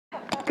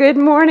Good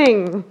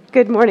morning.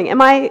 Good morning.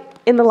 Am I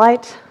in the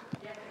light?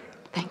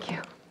 Thank you.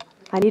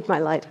 I need my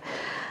light.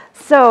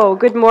 So,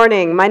 good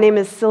morning. My name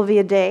is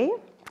Sylvia Day,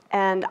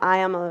 and I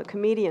am a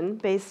comedian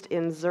based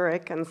in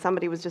Zurich. And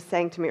somebody was just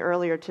saying to me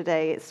earlier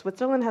today,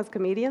 Switzerland has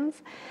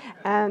comedians,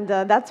 and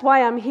that's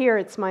why I'm here.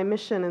 It's my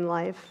mission in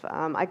life.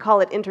 I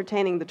call it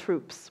entertaining the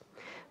troops,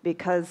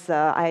 because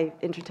I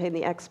entertain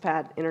the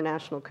expat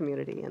international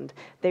community, and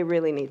they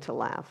really need to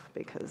laugh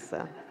because,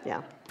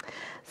 yeah.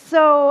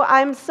 So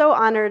I'm so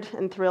honored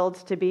and thrilled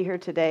to be here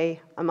today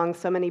among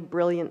so many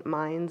brilliant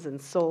minds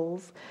and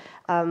souls.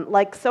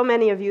 Like so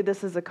many of you,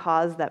 this is a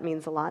cause that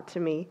means a lot to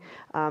me.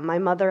 My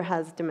mother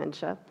has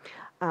dementia,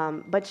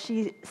 but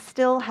she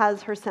still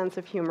has her sense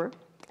of humor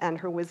and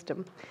her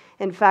wisdom.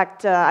 In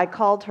fact, I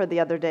called her the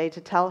other day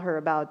to tell her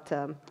about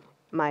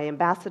my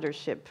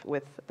ambassadorship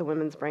with the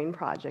Women's Brain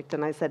Project,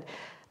 and I said,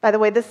 by the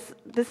way, this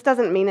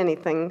doesn't mean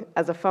anything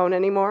as a phone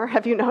anymore.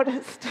 Have you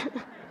noticed?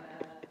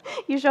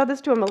 You show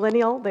this to a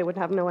millennial, they would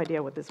have no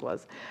idea what this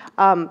was.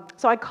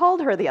 So I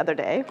called her the other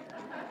day.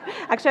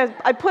 Actually,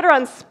 I put her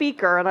on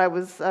speaker, and I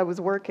was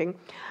working.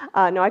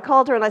 No, I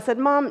called her and I said,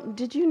 Mom,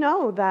 did you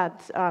know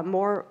that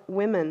more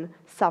women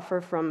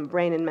suffer from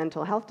brain and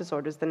mental health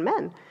disorders than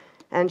men?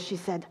 And she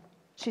said,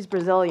 she's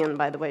Brazilian,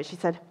 by the way, she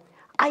said,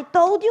 I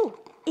told you,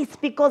 it's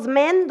because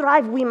men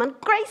drive women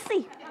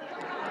crazy.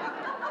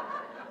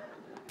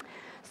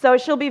 So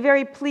she'll be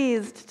very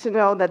pleased to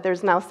know that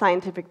there's now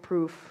scientific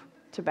proof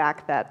to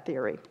back that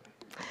theory.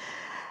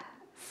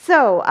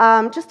 So,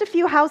 just a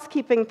few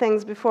housekeeping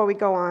things before we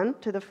go on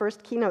to the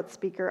first keynote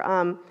speaker.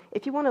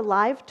 If you want to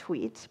live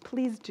tweet,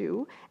 please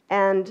do,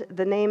 and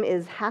the name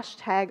is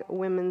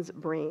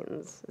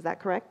 #Women'sBrains. Is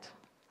that correct?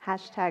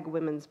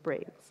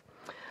 #Women'sBrains.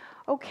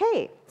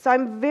 Okay, so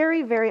I'm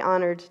very, very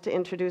honored to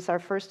introduce our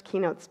first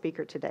keynote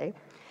speaker today.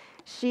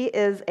 She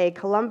is a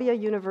Columbia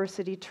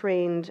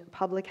University-trained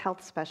public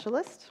health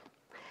specialist.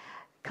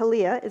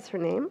 Khaliya is her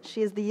name.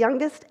 She is the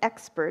youngest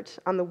expert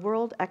on the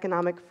World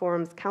Economic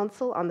Forum's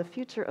Council on the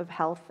Future of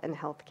Health and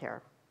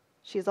Healthcare.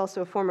 She is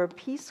also a former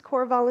Peace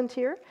Corps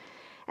volunteer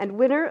and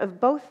winner of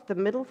both the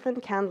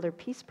Middelthon-Candler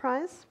Peace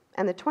Prize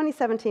and the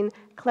 2017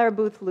 Clare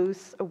Boothe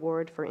Luce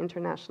Award for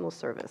International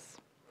Service.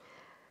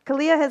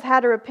 Khaliya has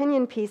had her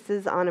opinion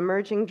pieces on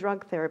emerging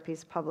drug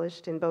therapies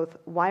published in both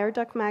Wired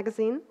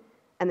magazine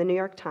and the New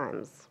York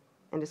Times,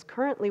 and is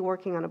currently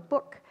working on a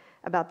book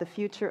about the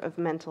future of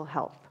mental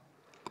health.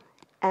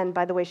 And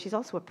by the way, she's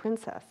also a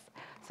princess,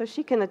 so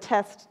she can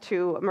attest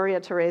to Maria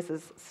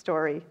Theresa's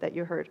story that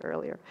you heard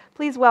earlier.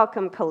 Please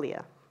welcome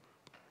Khaliya.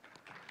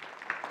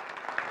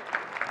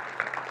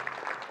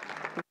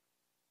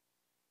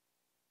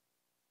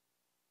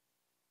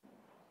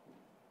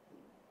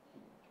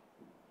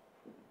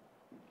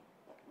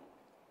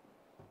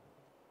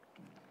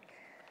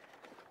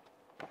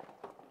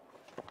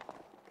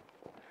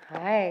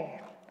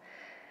 Hi.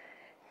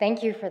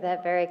 Thank you for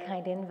that very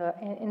kind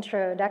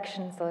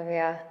introduction,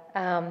 Sylvia.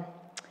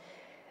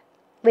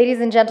 Ladies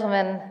and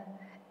gentlemen,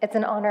 it's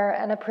an honor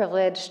and a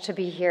privilege to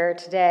be here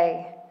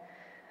today.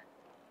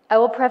 I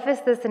will preface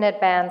this in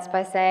advance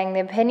by saying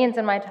the opinions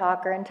in my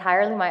talk are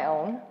entirely my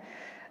own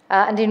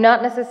and do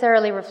not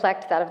necessarily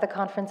reflect that of the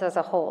conference as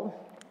a whole.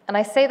 And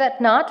I say that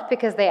not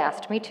because they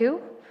asked me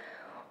to,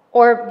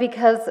 or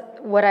because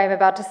what I'm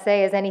about to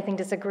say is anything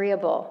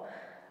disagreeable,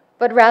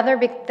 but rather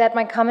that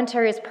my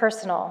commentary is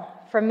personal,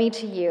 from me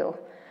to you,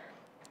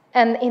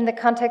 and in the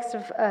context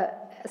of,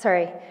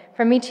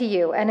 from me to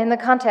you, and in the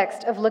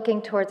context of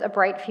looking towards a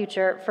bright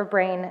future for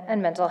brain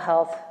and mental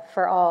health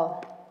for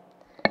all.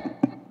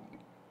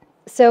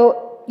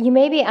 So you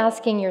may be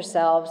asking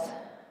yourselves,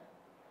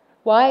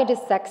 why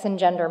does sex and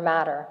gender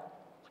matter?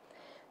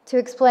 To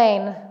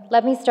explain,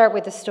 let me start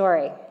with a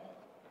story.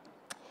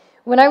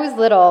 When I was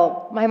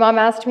little, my mom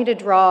asked me to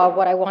draw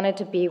what I wanted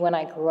to be when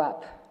I grew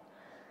up.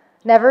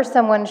 Never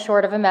someone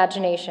short of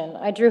imagination,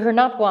 I drew her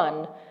not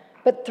one,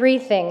 but 3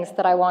 things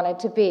that I wanted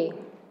to be: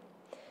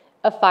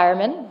 a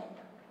fireman,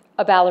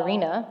 a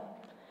ballerina,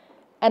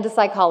 and a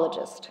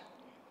psychologist.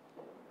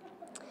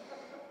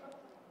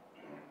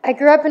 I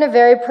grew up in a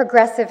very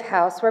progressive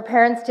house where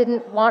parents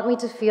didn't want me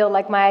to feel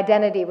like my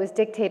identity was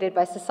dictated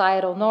by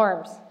societal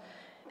norms,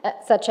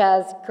 such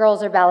as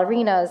girls are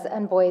ballerinas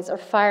and boys are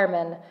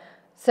firemen.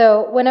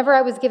 So whenever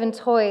I was given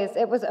toys,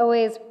 it was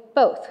always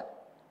both.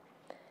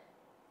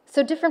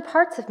 So different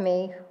parts of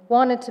me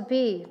wanted to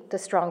be the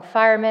strong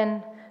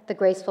fireman, the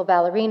graceful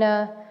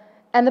ballerina,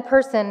 and the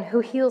person who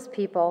heals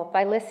people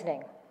by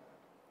listening.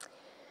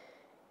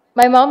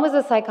 My mom was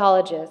a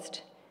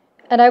psychologist,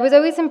 and I was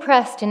always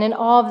impressed and in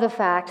awe of the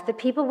fact that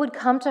people would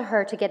come to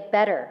her to get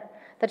better,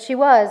 that she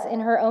was, in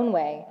her own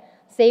way,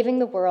 saving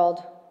the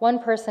world one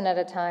person at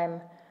a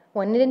time,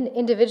 one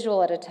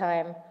individual at a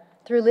time,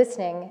 through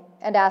listening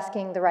and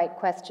asking the right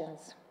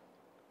questions.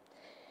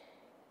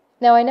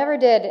 Now, I never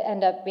did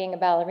end up being a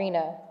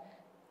ballerina,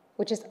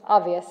 which is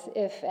obvious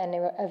if any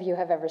of you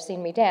have ever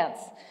seen me dance.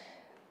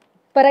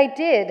 But I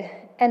did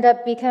end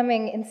up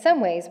becoming, in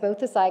some ways,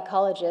 both a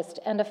psychologist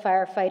and a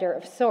firefighter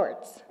of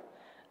sorts.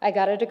 I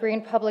got a degree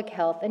in public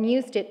health and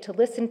used it to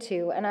listen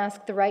to and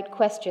ask the right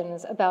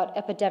questions about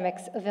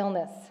epidemics of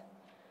illness.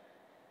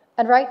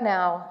 And right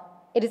now,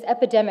 it is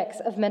epidemics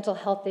of mental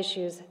health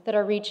issues that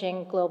are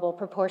reaching global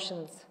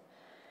proportions,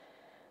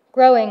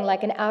 growing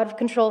like an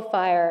out-of-control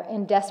fire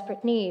in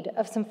desperate need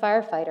of some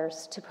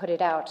firefighters to put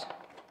it out.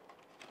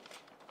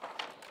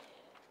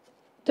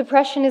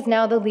 Depression is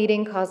now the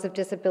leading cause of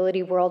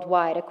disability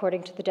worldwide,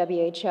 according to the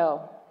WHO.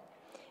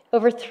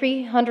 Over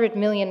 300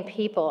 million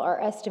people are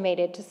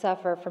estimated to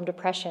suffer from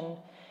depression,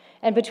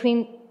 and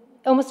between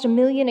almost 1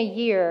 million a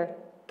year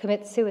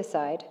commit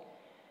suicide.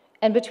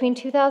 And between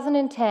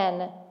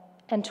 2010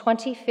 and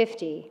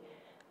 2050,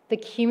 the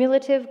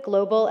cumulative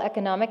global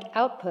economic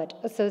output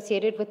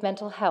associated with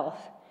mental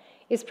health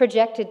is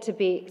projected to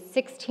be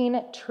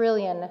 $16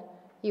 trillion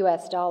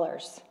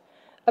US,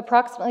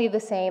 approximately the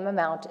same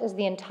amount as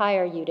the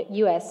entire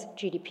US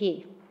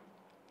GDP.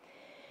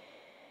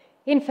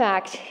 In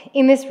fact,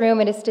 in this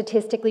room, it is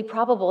statistically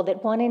probable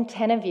that 1 in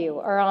 10 of you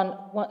are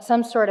on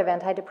some sort of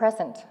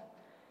antidepressant,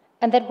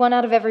 and that 1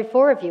 out of every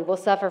 4 of you will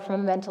suffer from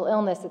a mental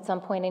illness at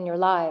some point in your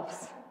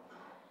lives.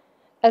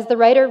 As the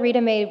writer Rita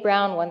Mae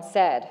Brown once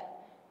said,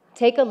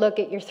 take a look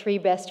at your 3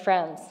 best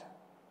friends.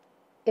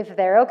 If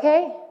they're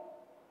okay,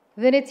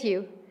 then it's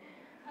you.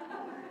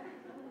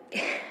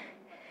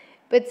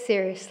 But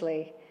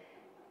seriously,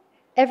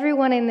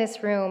 everyone in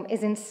this room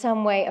is in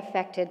some way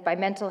affected by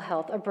mental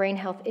health or brain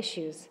health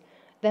issues,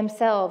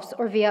 themselves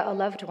or via a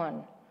loved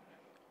one.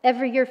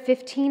 Every year,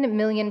 15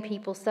 million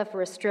people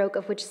suffer a stroke,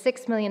 of which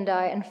 6 million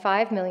die and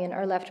 5 million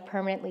are left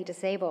permanently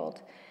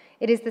disabled.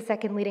 It is the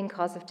second leading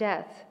cause of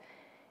death.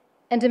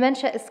 And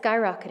dementia is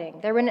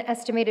skyrocketing. There were an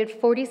estimated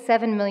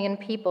 47 million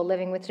people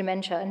living with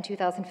dementia in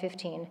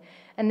 2015,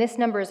 and this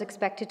number is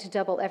expected to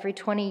double every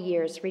 20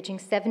 years, reaching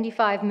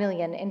 75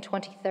 million in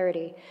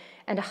 2030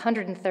 and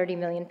 130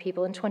 million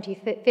people in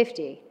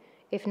 2050,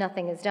 if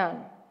nothing is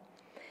done.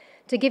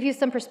 To give you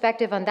some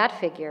perspective on that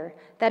figure,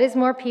 that is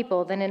more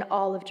people than in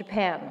all of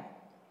Japan.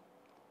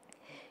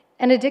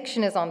 And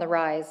addiction is on the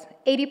rise.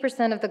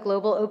 80% of the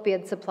global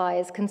opioid supply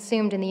is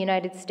consumed in the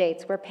United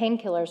States, where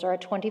painkillers are a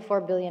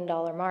 $24 billion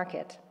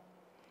market.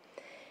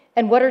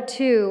 And what are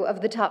 2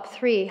 of the top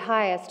 3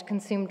 highest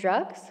consumed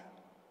drugs?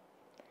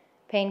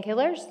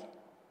 Painkillers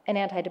and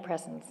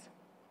antidepressants.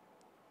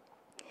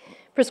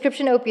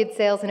 Prescription opioid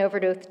sales and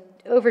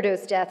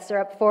overdose deaths are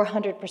up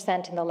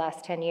 400% in the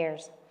last 10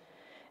 years.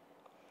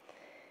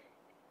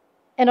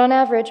 And on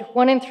average,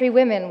 1 in 3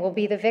 women will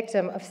be the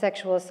victim of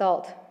sexual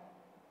assault.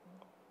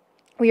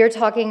 We are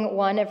talking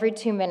 1 every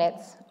 2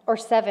 minutes, or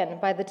 7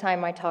 by the time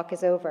my talk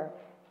is over.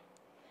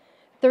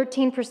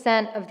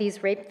 13% of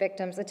these rape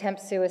victims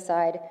attempt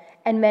suicide,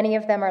 and many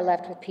of them are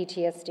left with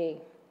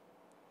PTSD.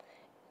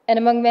 And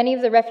among many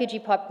of the refugee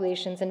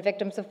populations and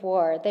victims of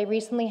war, they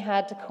recently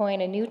had to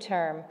coin a new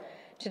term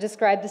to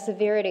describe the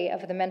severity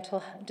of the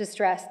mental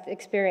distress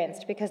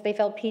experienced, because they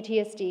felt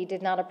PTSD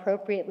did not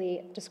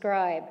appropriately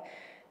describe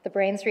the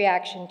brain's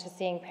reaction to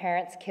seeing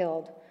parents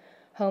killed,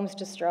 homes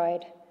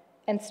destroyed,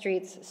 and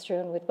streets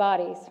strewn with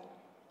bodies.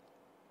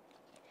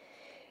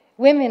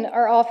 Women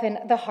are often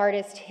the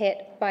hardest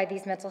hit by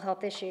these mental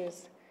health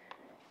issues.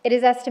 It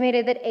is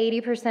estimated that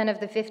 80% of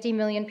the 50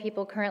 million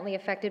people currently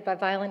affected by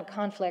violent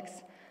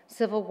conflicts,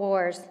 civil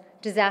wars,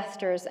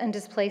 disasters, and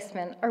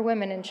displacement are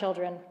women and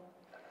children.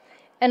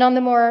 And on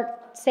the more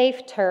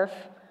safe turf,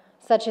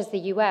 such as the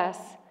US,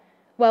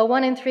 while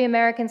 1 in 3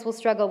 Americans will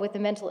struggle with a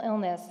mental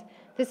illness,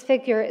 this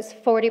figure is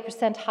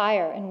 40%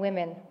 higher in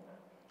women.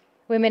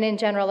 Women in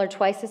general are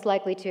twice as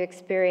likely to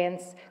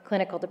experience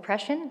clinical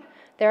depression.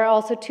 They are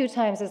also 2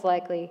 times as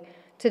likely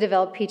to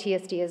develop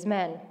PTSD as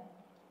men.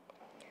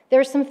 There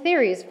are some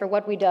theories for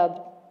what we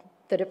dub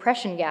the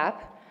depression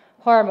gap: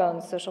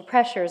 hormones, social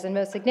pressures, and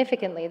most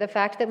significantly, the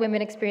fact that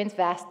women experience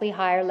vastly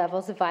higher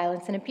levels of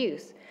violence and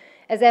abuse,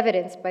 as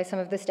evidenced by some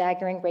of the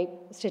staggering rape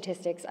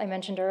statistics I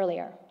mentioned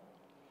earlier.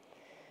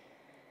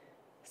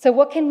 So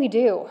what can we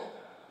do?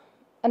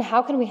 And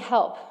how can we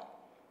help?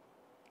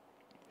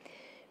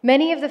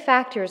 Many of the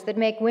factors that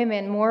make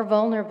women more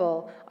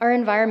vulnerable are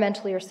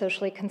environmentally or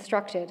socially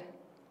constructed,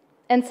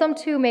 and some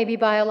too may be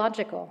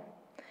biological.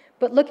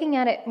 But looking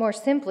at it more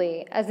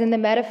simply, as in the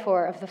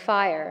metaphor of the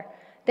fire,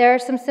 there are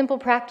some simple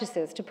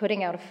practices to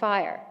putting out a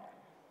fire.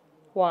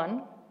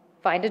 1,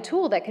 find a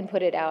tool that can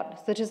put it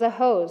out, such as a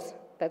hose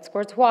that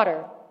squirts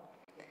water.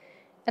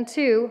 And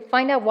 2,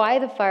 find out why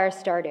the fire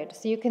started,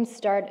 so you can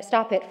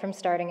stop it from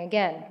starting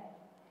again.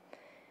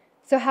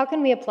 So how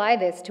can we apply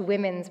this to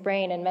women's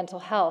brain and mental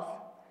health?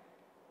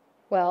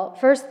 Well,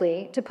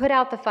 firstly, to put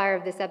out the fire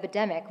of this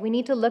epidemic, we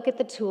need to look at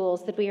the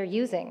tools that we are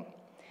using,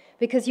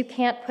 because you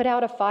can't put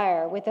out a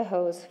fire with a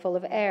hose full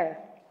of air.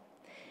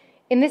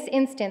 In this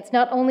instance,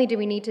 not only do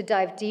we need to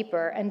dive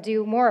deeper and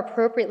do more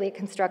appropriately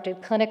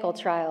constructed clinical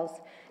trials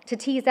to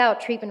tease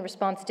out treatment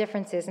response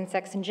differences in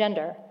sex and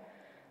gender,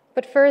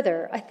 but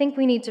further, I think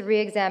we need to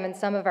re-examine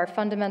some of our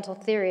fundamental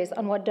theories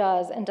on what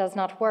does and does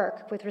not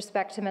work with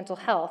respect to mental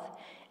health,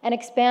 and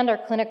expand our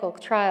clinical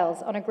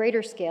trials on a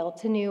greater scale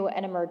to new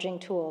and emerging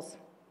tools.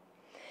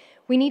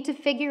 We need to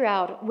figure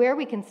out where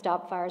we can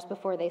stop fires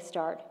before they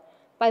start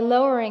by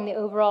lowering the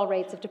overall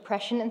rates of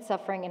depression and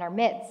suffering in our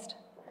midst.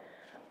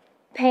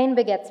 Pain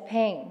begets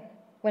pain.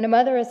 When a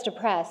mother is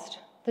depressed,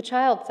 the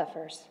child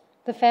suffers,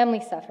 the family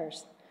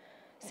suffers.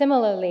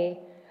 Similarly,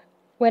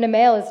 when a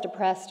male is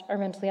depressed or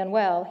mentally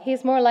unwell, he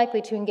is more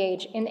likely to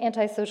engage in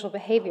antisocial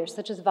behaviors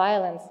such as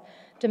violence,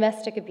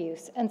 domestic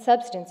abuse, and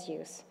substance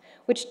use,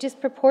 which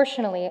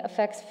disproportionately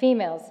affects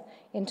females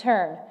in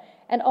turn,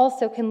 and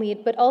also can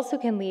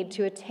lead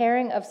to a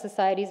tearing of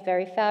society's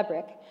very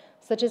fabric,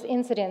 such as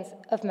incidents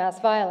of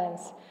mass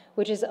violence,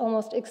 which is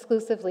almost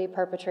exclusively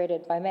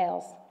perpetrated by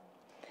males.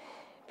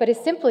 But is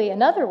simply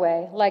another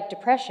way, like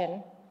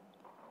depression,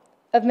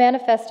 of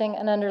manifesting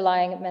an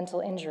underlying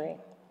mental injury.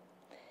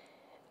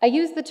 I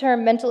use the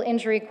term mental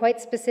injury quite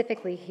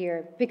specifically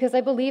here because I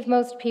believe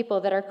most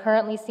people that are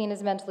currently seen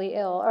as mentally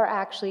ill are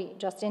actually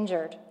just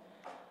injured.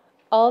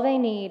 All they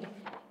need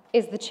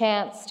is the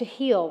chance to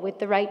heal with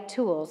the right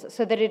tools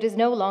so that it is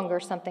no longer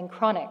something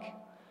chronic.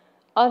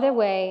 Other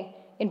way,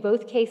 in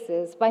both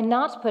cases, by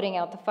not putting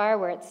out the fire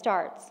where it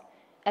starts,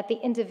 at the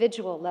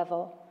individual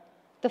level,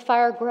 the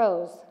fire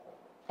grows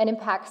and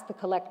impacts the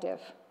collective.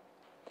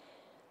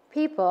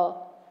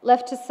 People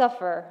left to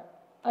suffer,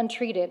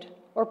 untreated,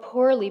 or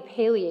poorly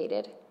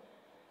palliated,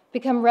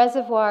 become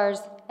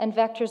reservoirs and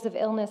vectors of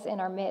illness in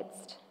our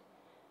midst,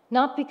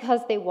 not because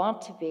they want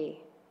to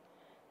be,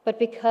 but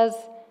because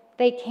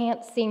they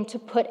can't seem to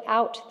put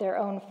out their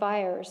own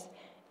fires,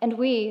 and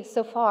we,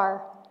 so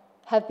far,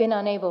 have been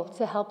unable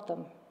to help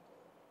them.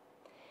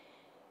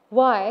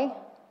 Why?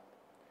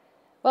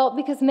 Well,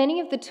 because many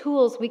of the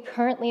tools we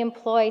currently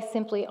employ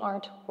simply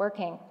aren't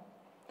working.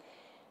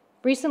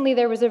 Recently,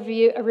 there was a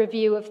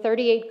review of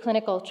 38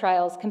 clinical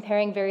trials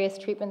comparing various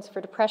treatments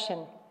for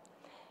depression.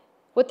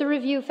 What the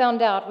review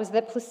found out was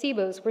that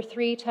placebos were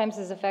 3 times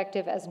as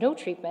effective as no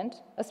treatment,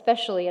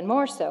 especially and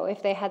more so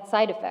if they had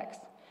side effects,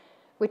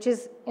 which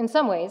is, in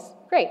some ways,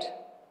 great.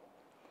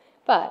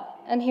 But,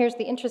 and here's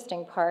the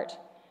interesting part,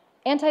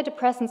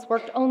 antidepressants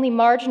worked only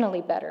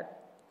marginally better.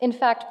 In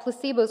fact,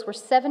 placebos were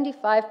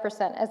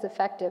 75% as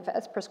effective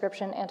as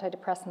prescription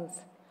antidepressants.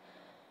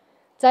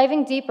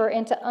 Diving deeper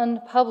into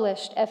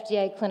unpublished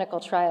FDA clinical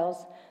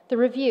trials, the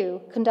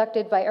review,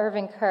 conducted by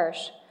Irving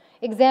Kirsch,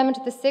 examined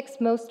the 6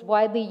 most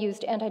widely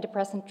used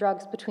antidepressant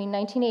drugs between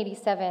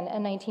 1987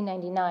 and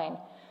 1999,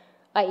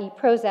 i.e.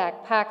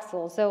 Prozac,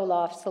 Paxil,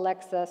 Zoloft,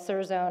 Celexa,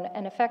 Surzone,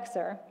 and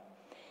Effexor,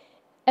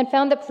 and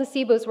found that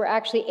placebos were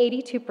actually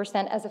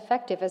 82% as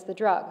effective as the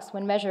drugs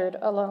when measured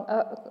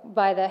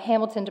by the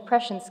Hamilton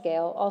Depression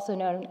Scale, also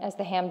known as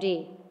the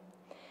HAM-D.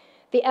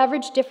 The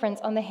average difference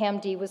on the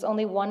HAM-D was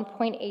only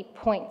 1.8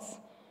 points,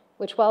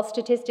 which, while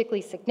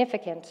statistically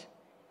significant,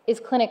 is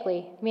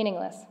clinically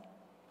meaningless.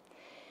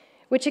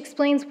 Which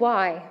explains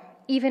why,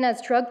 even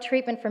as drug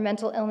treatment for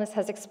mental illness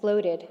has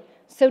exploded,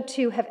 so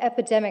too have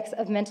epidemics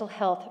of mental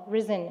health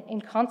risen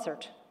in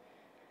concert.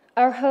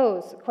 Our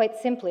hose, quite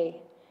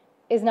simply,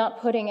 is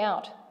not putting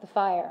out the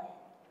fire.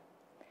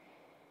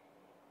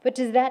 But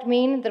does that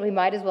mean that we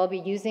might as well be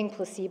using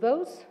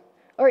placebos?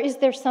 Or is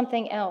there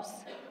something else?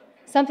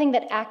 Something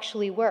that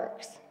actually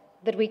works,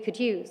 that we could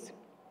use?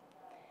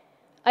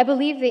 I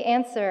believe the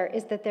answer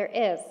is that there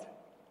is.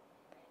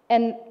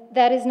 And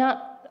that is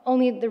not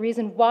only the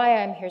reason why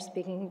I'm here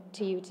speaking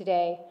to you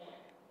today,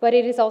 but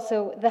it is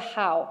also the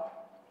how.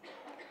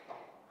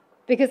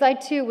 Because I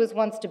too was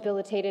once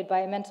debilitated by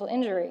a mental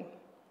injury.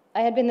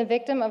 I had been the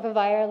victim of a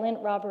violent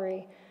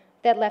robbery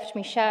that left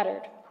me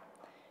shattered.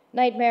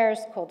 Nightmares,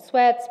 cold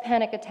sweats,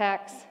 panic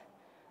attacks.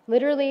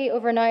 Literally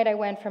overnight I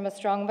went from a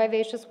strong,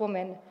 vivacious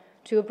woman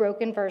to a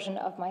broken version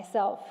of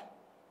myself.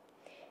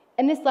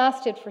 And this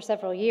lasted for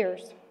several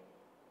years.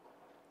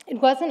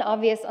 It wasn't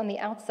obvious on the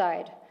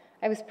outside.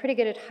 I was pretty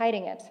good at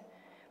hiding it.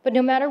 But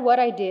no matter what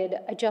I did,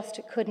 I just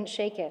couldn't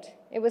shake it.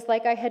 It was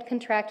like I had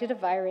contracted a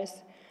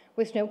virus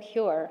with no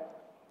cure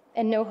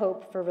and no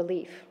hope for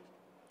relief.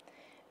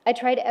 I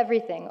tried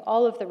everything,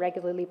 all of the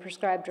regularly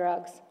prescribed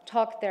drugs,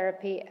 talk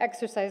therapy,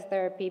 exercise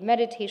therapy,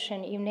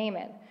 meditation, you name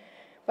it.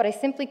 But I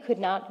simply could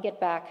not get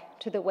back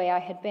to the way I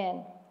had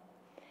been.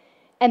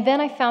 And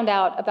then I found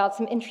out about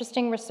some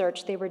interesting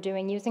research they were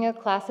doing using a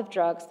class of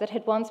drugs that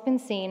had once been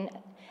seen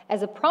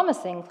as a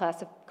promising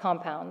class of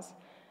compounds,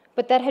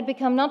 but that had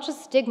become not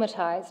just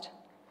stigmatized,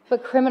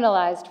 but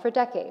criminalized for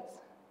decades: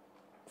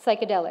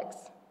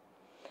 psychedelics.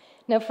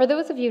 Now, for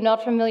those of you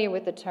not familiar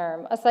with the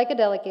term, a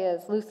psychedelic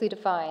is, loosely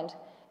defined,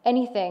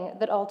 anything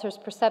that alters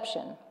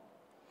perception.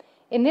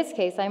 In this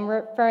case, I'm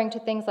referring to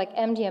things like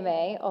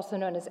MDMA, also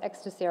known as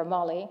ecstasy or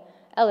Molly,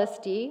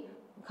 LSD,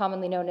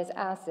 commonly known as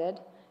acid,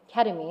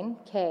 ketamine,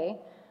 K,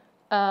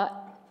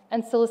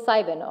 and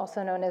psilocybin,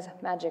 also known as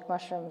magic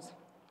mushrooms.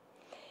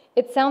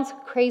 It sounds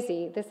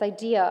crazy, this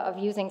idea of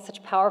using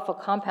such powerful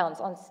compounds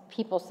on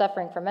people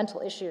suffering from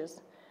mental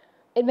issues.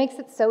 It makes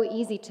it so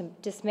easy to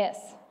dismiss.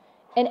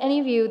 And any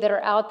of you that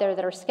are out there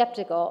that are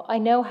skeptical, I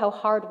know how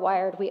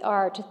hardwired we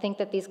are to think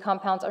that these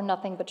compounds are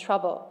nothing but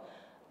trouble,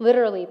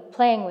 literally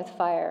playing with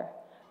fire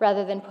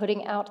rather than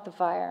putting out the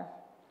fire.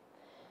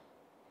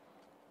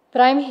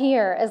 But I'm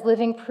here as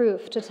living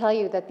proof to tell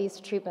you that these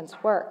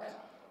treatments work.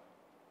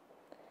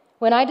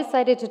 When I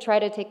decided to try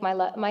to take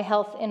my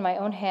health in my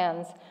own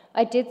hands,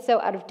 I did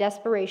so out of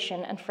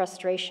desperation and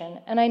frustration,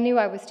 and I knew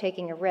I was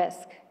taking a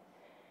risk.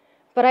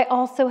 But I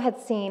also had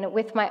seen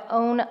with my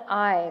own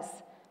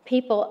eyes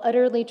people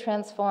utterly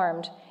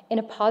transformed in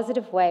a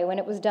positive way when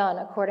it was done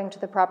according to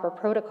the proper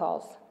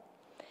protocols.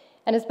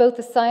 And as both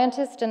a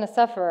scientist and a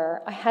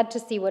sufferer, I had to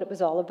see what it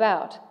was all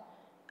about.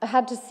 I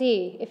had to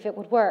see if it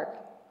would work.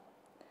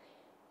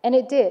 And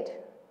it did.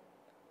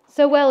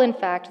 So well, in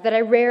fact, that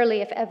I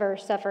rarely, if ever,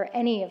 suffer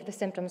any of the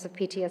symptoms of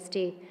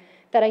PTSD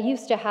that I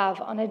used to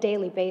have on a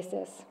daily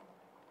basis.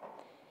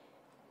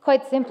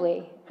 Quite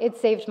simply, it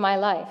saved my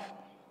life.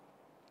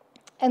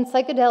 And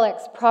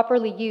psychedelics,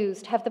 properly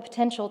used, have the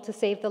potential to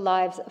save the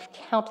lives of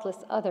countless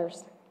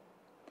others.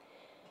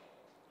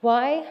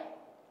 Why?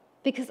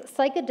 Because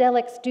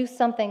psychedelics do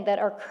something that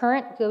our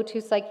current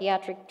go-to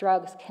psychiatric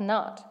drugs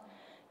cannot,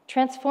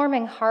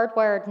 transforming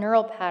hardwired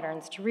neural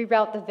patterns to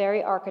reroute the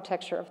very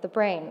architecture of the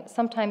brain,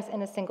 sometimes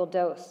in a single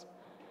dose.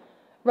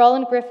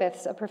 Roland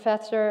Griffiths, a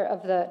professor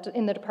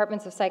in the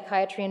departments of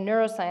psychiatry and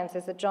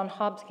neurosciences at Johns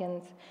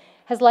Hopkins,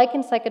 has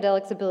likened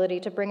psychedelics' ability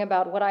to bring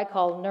about what I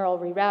call neural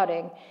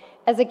rerouting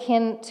as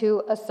akin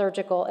to a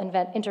surgical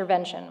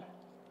intervention.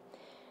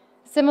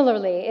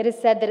 Similarly, it is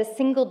said that a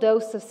single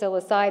dose of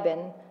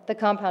psilocybin, the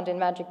compound in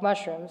magic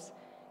mushrooms,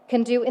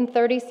 can do in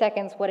 30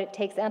 seconds what it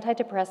takes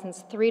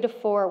antidepressants 3 to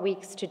 4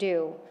 weeks to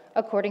do,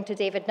 according to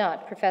David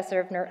Nutt, professor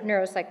of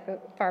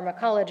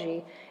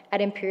neuropharmacology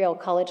at Imperial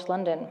College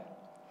London.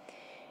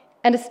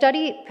 And a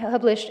study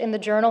published in the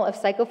Journal of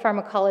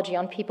Psychopharmacology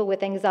on people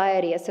with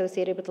anxiety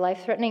associated with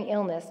life-threatening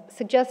illness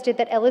suggested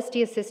that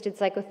LSD-assisted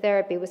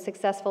psychotherapy was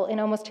successful in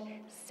almost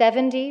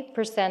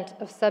 70%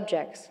 of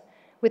subjects,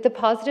 with the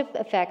positive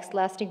effects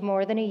lasting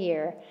more than a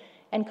year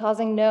and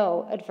causing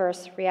no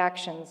adverse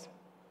reactions.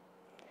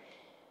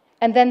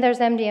 And then there's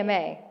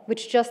MDMA,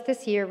 which just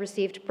this year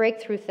received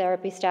breakthrough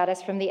therapy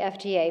status from the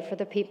FDA for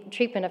the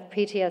treatment of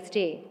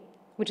PTSD,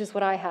 which is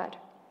what I had.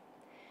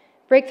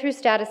 Breakthrough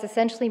status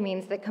essentially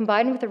means that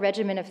combined with a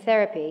regimen of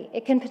therapy,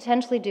 it can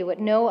potentially do what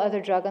no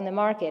other drug on the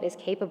market is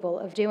capable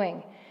of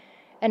doing.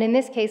 And in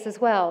this case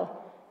as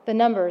well, the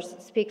numbers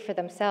speak for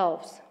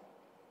themselves.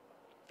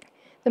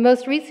 The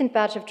most recent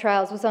batch of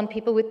trials was on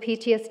people with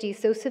PTSD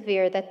so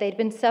severe that they'd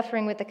been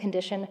suffering with the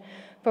condition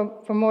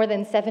for more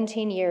than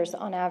 17 years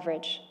on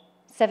average.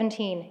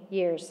 17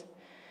 years.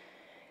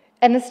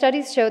 And the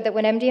studies showed that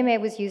when MDMA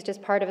was used as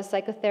part of a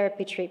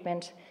psychotherapy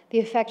treatment, the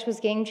effect was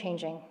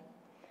game-changing.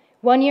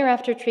 1 year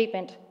after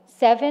treatment,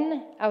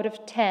 7 out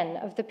of 10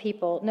 of the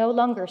people no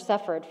longer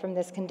suffered from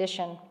this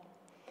condition.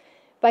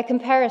 By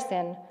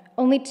comparison,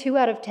 only 2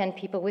 out of 10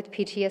 people with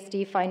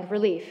PTSD find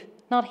relief,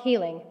 not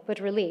healing, but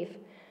relief,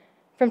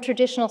 from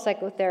traditional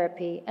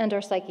psychotherapy and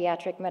or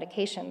psychiatric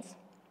medications.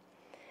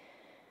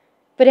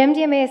 But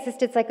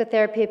MDMA-assisted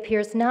psychotherapy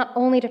appears not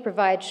only to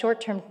provide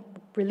short-term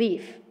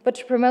relief, but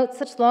to promote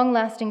such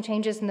long-lasting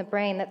changes in the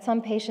brain that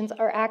some patients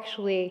are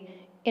actually,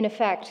 in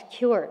effect,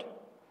 cured,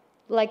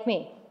 like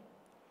me.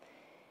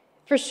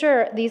 For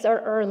sure, these are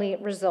early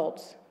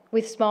results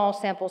with small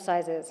sample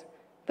sizes,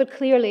 but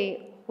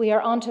clearly we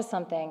are onto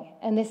something,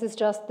 and this is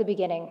just the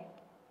beginning.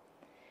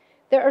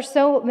 There are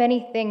so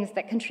many things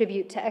that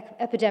contribute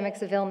to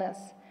epidemics of illness,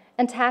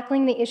 and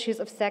tackling the issues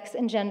of sex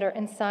and gender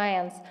in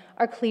science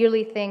are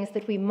clearly things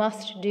that we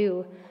must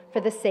do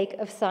for the sake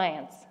of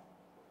science.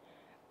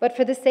 But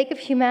for the sake of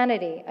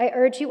humanity, I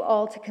urge you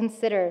all to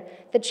consider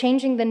that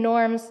changing the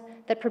norms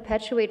that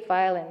perpetuate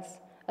violence,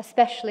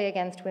 especially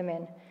against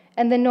women,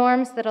 and the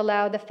norms that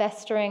allow the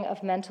festering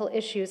of mental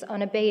issues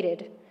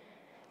unabated,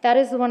 that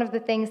is one of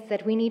the things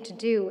that we need to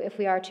do if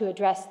we are to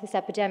address this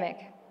epidemic.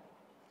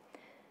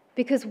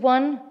 Because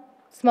one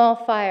small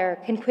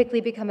fire can quickly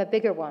become a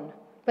bigger one,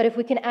 but if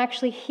we can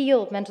actually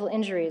heal mental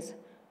injuries,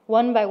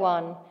 one by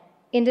one,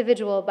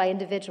 individual by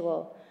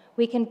individual,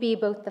 we can be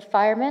both the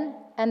fireman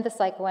and the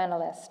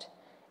psychoanalyst,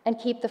 and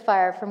keep the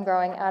fire from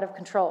growing out of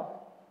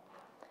control.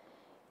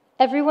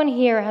 Everyone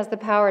here has the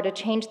power to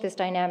change this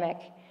dynamic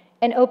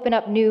and open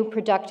up new,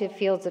 productive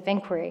fields of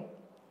inquiry.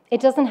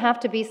 It doesn't have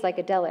to be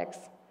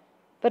psychedelics,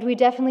 but we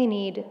definitely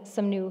need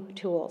some new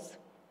tools.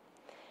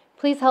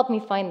 Please help me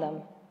find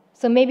them,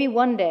 so maybe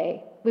one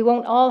day we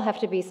won't all have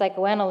to be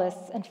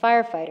psychoanalysts and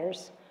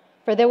firefighters,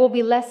 for there will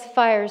be less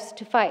fires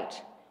to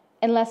fight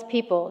and less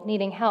people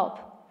needing help.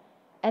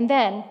 And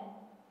then,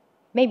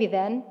 maybe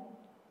then,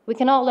 we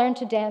can all learn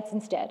to dance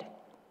instead.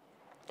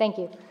 Thank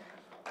you.